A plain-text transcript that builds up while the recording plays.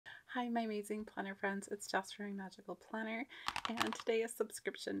Hi, my amazing planner friends. It's Jess from Magical Planner, and today is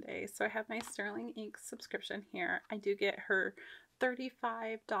subscription day. So I have my Sterling Ink subscription here. I do get her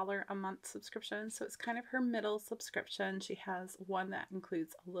 $35 a month subscription, so it's kind of her middle subscription. She has one that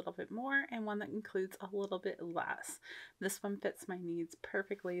includes a little bit more and one that includes a little bit less. This one fits my needs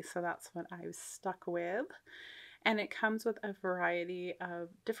perfectly, so that's what I was stuck with. And it comes with a variety of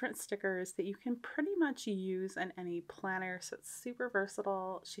different stickers that you can pretty much use in any planner, so it's super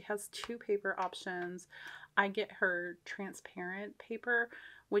versatile. She has two paper options. I get her transparent paper,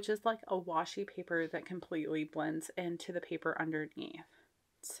 which is like a washi paper that completely blends into the paper underneath.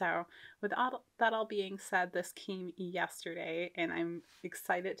 So with all that all being said, this came yesterday and I'm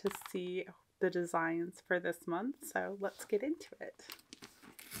excited to see the designs for this month, so let's get into it.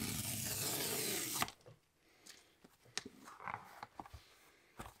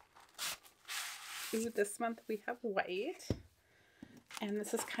 Ooh, this month we have white, and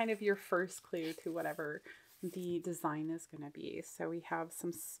this is kind of your first clue to whatever the design is going to be. So we have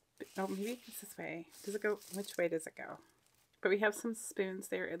some, oh, maybe it's this way. Does it go, which way does it go? But we have some spoons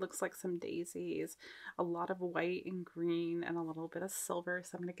there. It looks like some daisies, a lot of white and green, and a little bit of silver.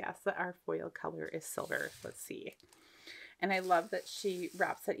 So I'm going to guess that our foil color is silver. Let's see. And I love that she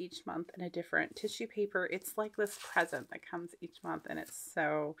wraps it each month in a different tissue paper. It's like this present that comes each month, and it's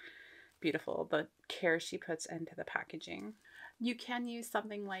so beautiful, the care she puts into the packaging. You can use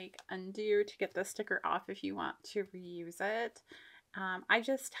something like undo to get the sticker off if you want to reuse it. I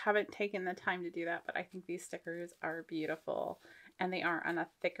just haven't taken the time to do that, but I think these stickers are beautiful, and they are on a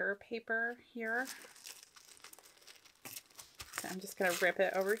thicker paper here. So I'm just going to rip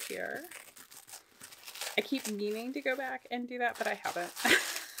it over here. I keep meaning to go back and do that, but I haven't.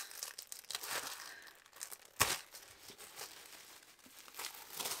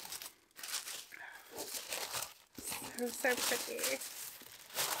 So pretty.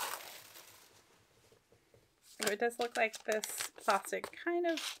 Oh, it does look like this plastic kind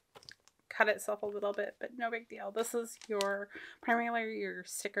of cut itself a little bit, but no big deal. This is your primarily your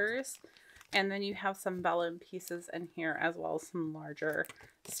stickers, and then you have some vellum pieces in here as well as some larger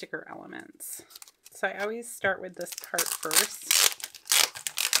sticker elements. So I always start with this part first.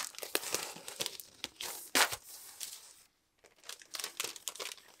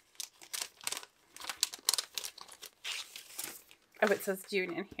 Oh, it says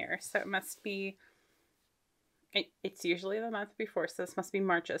June in here, so it must be, it's usually the month before, so this must be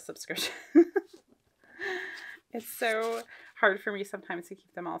March's subscription. It's so hard for me sometimes to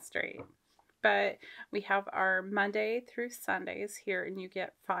keep them all straight. But we have our Monday through Sundays here, and you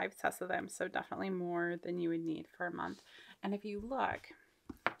get 5 sets of them, so definitely more than you would need for a month. And if you look,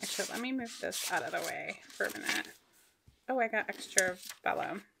 actually, let me move this out of the way for a minute. Oh, I got extra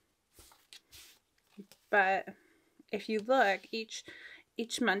vellum. But if you look, each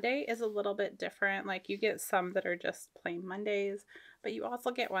Monday is a little bit different. Like, you get some that are just plain Mondays, but you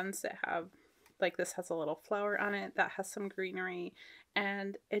also get ones that have, like, this has a little flower on it that has some greenery,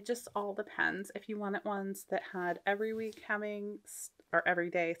 and it just all depends. If you wanted ones that had every week having, or every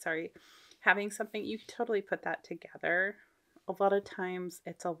day, sorry, having something, you could totally put that together. A lot of times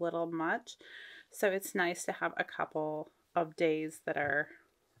it's a little much, so it's nice to have a couple of days that are,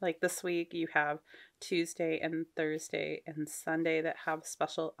 like this week you have Tuesday and Thursday and Sunday that have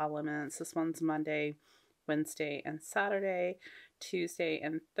special elements. This one's Monday, Wednesday, and Saturday, Tuesday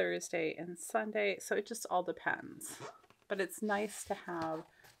and Thursday and Sunday. So it just all depends. But it's nice to have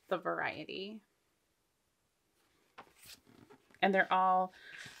the variety. And they're all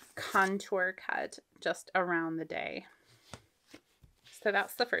contour cut just around the day. So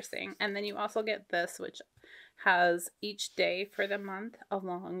that's the first thing. And then you also get this, which has each day for the month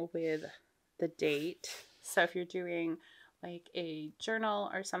along with the date. So if you're doing like a journal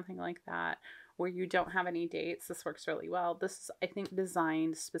or something like that where you don't have any dates, this works really well. This is, I think,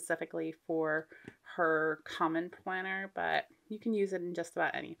 designed specifically for her common planner, but you can use it in just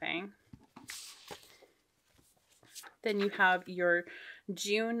about anything. Then you have your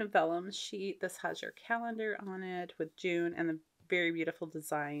June vellum sheet. This has your calendar on it with June and the very beautiful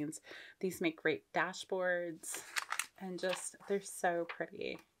designs. These make great dashboards, and just, they're so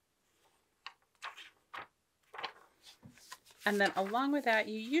pretty. And then along with that,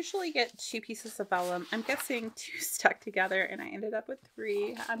 you usually get 2 pieces of vellum. I'm guessing 2 stuck together, and I ended up with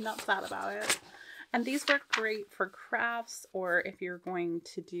 3. I'm not sad about it. And these work great for crafts, or if you're going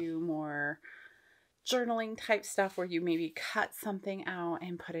to do more journaling type stuff where you maybe cut something out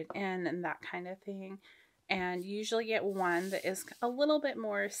and put it in and that kind of thing. And you usually get one that is a little bit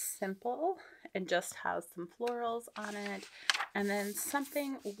more simple and just has some florals on it, and then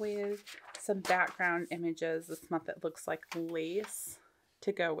something with some background images. This month it looks like lace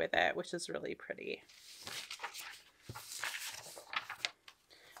to go with it, which is really pretty.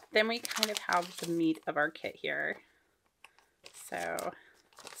 Then we kind of have the meat of our kit here. So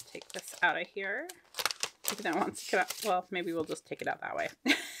let's take this out of here. Even though it wants to get out, well, maybe we'll just take it out that way.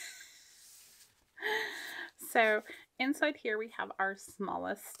 So inside here we have our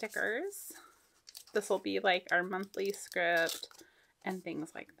smallest stickers. This will be like our monthly script and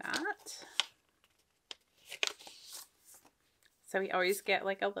things like that. So we always get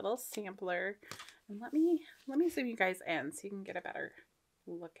like a little sampler. And let me zoom you guys in so you can get a better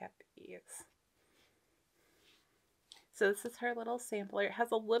look at these. So this is her little sampler. It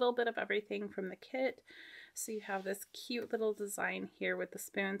has a little bit of everything from the kit. So you have this cute little design here with the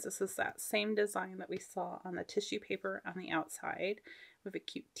spoons. This is that same design that we saw on the tissue paper on the outside with a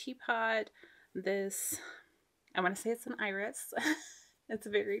cute teapot. This, I want to say it's an iris. It's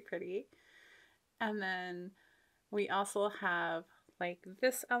very pretty. And then we also have like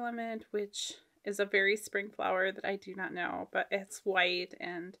this element, which is a very spring flower that I do not know, but it's white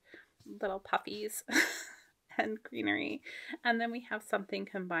and little puppies. And greenery. And then we have something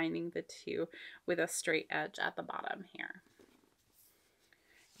combining the two with a straight edge at the bottom here.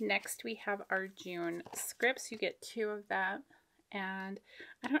 Next we have our June scripts. You get 2 of them, and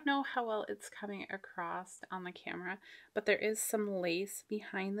I don't know how well it's coming across on the camera, but there is some lace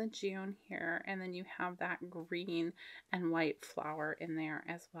behind the June here, and then you have that green and white flower in there,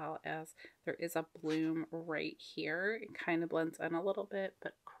 as well as there is a bloom right here. It kind of blends in a little bit,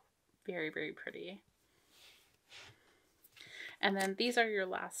 but very, very pretty. And then these are your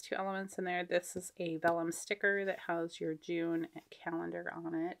last 2 elements in there. This is a vellum sticker that has your June calendar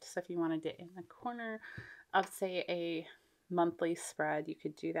on it. So if you wanted it in the corner of, say, a monthly spread, you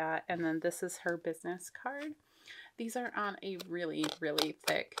could do that. And then this is her business card. These are on a really, really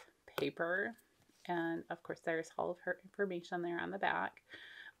thick paper. And of course, there's all of her information there on the back.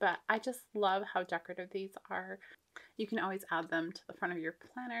 But I just love how decorative these are. You can always add them to the front of your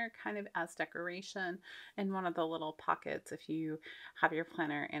planner kind of as decoration in one of the little pockets if you have your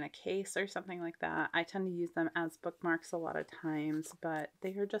planner in a case or something like that. I tend to use them as bookmarks a lot of times, but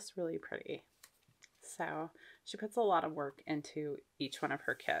they are just really pretty. So she puts a lot of work into each one of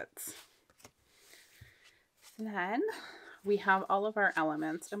her kits. Then we have all of our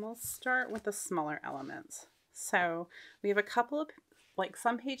elements, and we'll start with the smaller elements. So we have a couple of, like,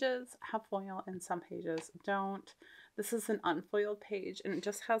 some pages have foil and some pages don't. This is an unfoiled page, and it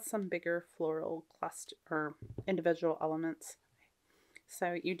just has some bigger floral cluster or individual elements.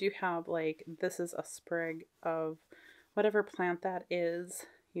 So you do have, like, this is a sprig of whatever plant that is.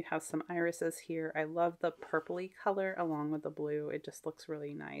 You have some irises here. I love the purpley color along with the blue. It just looks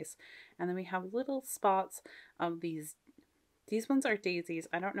really nice. And then we have little spots of these. These ones are daisies.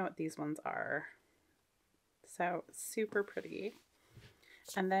 I don't know what these ones are. So super pretty.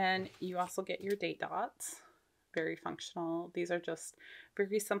 And then you also get your date dots. Very functional. These are just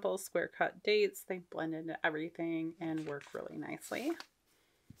very simple square cut dates. They blend into everything and work really nicely.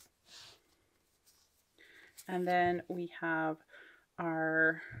 And then we have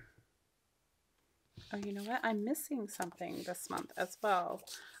our, oh, you know what? I'm missing something this month as well.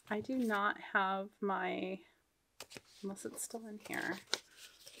 I do not have my, unless it's still in here.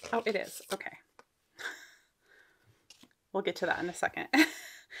 Oh, it is. Okay. We'll get to that in a second.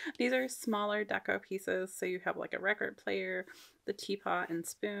 These are smaller deco pieces. So you have like a record player, the teapot and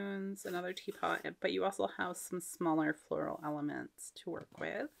spoons, another teapot, but you also have some smaller floral elements to work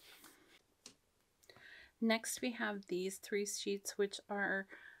with. Next, we have these 3 sheets, which are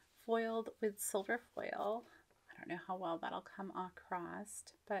foiled with silver foil. I don't know how well that'll come across,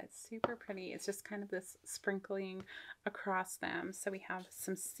 but it's super pretty. It's just kind of this sprinkling across them. So we have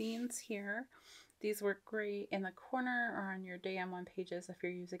some scenes here. These work great in the corner or on your day on one pages if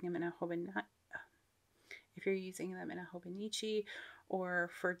you're using them in a Hobonichi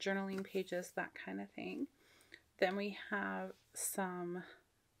or for journaling pages, that kind of thing. Then we have some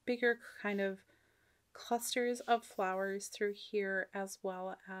bigger kind of clusters of flowers through here, as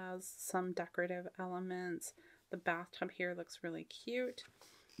well as some decorative elements. The bathtub here looks really cute.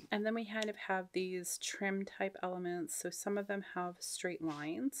 And then we kind of have these trim type elements. So some of them have straight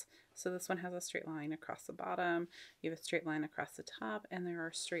lines. So this one has a straight line across the bottom. You have a straight line across the top, and there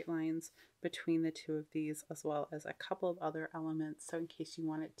are straight lines between the 2 of these, as well as a couple of other elements. So in case you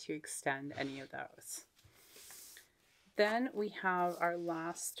wanted to extend any of those. Then we have our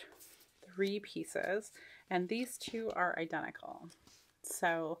last 3 pieces, and these 2 are identical.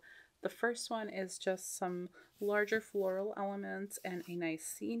 So the first one is just some larger floral elements and a nice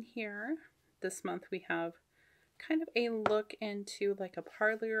scene here. This month we have kind of a look into like a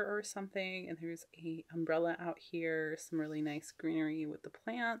parlor or something. And there's a umbrella out here, some really nice greenery with the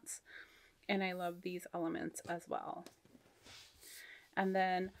plants. And I love these elements as well. And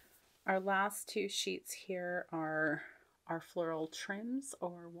then our last two sheets here are our floral trims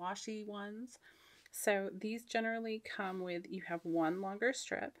or washi ones. So these generally come with, you have one longer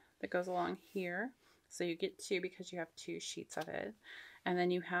strip that goes along here. So you get two because you have two sheets of it. And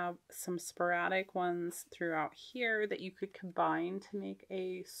then you have some sporadic ones throughout here that you could combine to make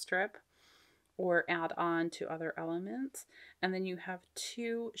a strip or add on to other elements. And then you have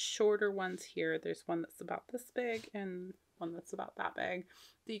two shorter ones here. There's one that's about this big and one that's about that big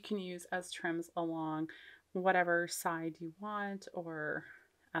that you can use as trims along whatever side you want, or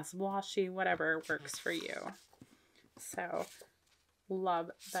as washi, whatever works for you. So love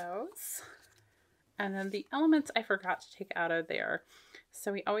those. And then the elements I forgot to take out of there.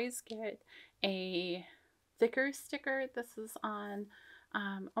 So we always get a thicker sticker. This is on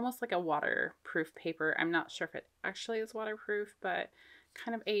almost like a waterproof paper. I'm not sure if it actually is waterproof, but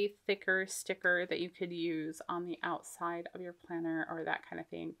kind of a thicker sticker that you could use on the outside of your planner or that kind of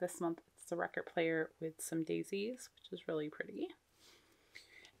thing. This month it's a record player with some daisies, which is really pretty.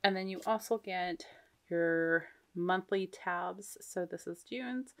 And then you also get your monthly tabs. So this is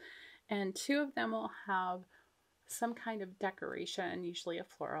June's, and two of them will have some kind of decoration, usually a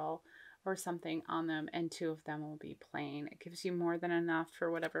floral or something on them, and two of them will be plain. It gives you more than enough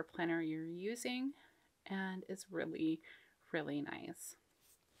for whatever planner you're using and is really, really nice.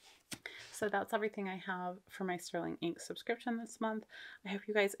 So that's everything I have for my Sterling Ink subscription this month. I hope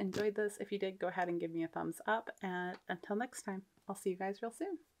you guys enjoyed this. If you did, go ahead and give me a thumbs up, and until next time, I'll see you guys real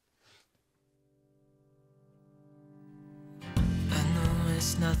soon. I know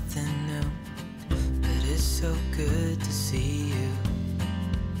it's nothing new, but it's so good to see you.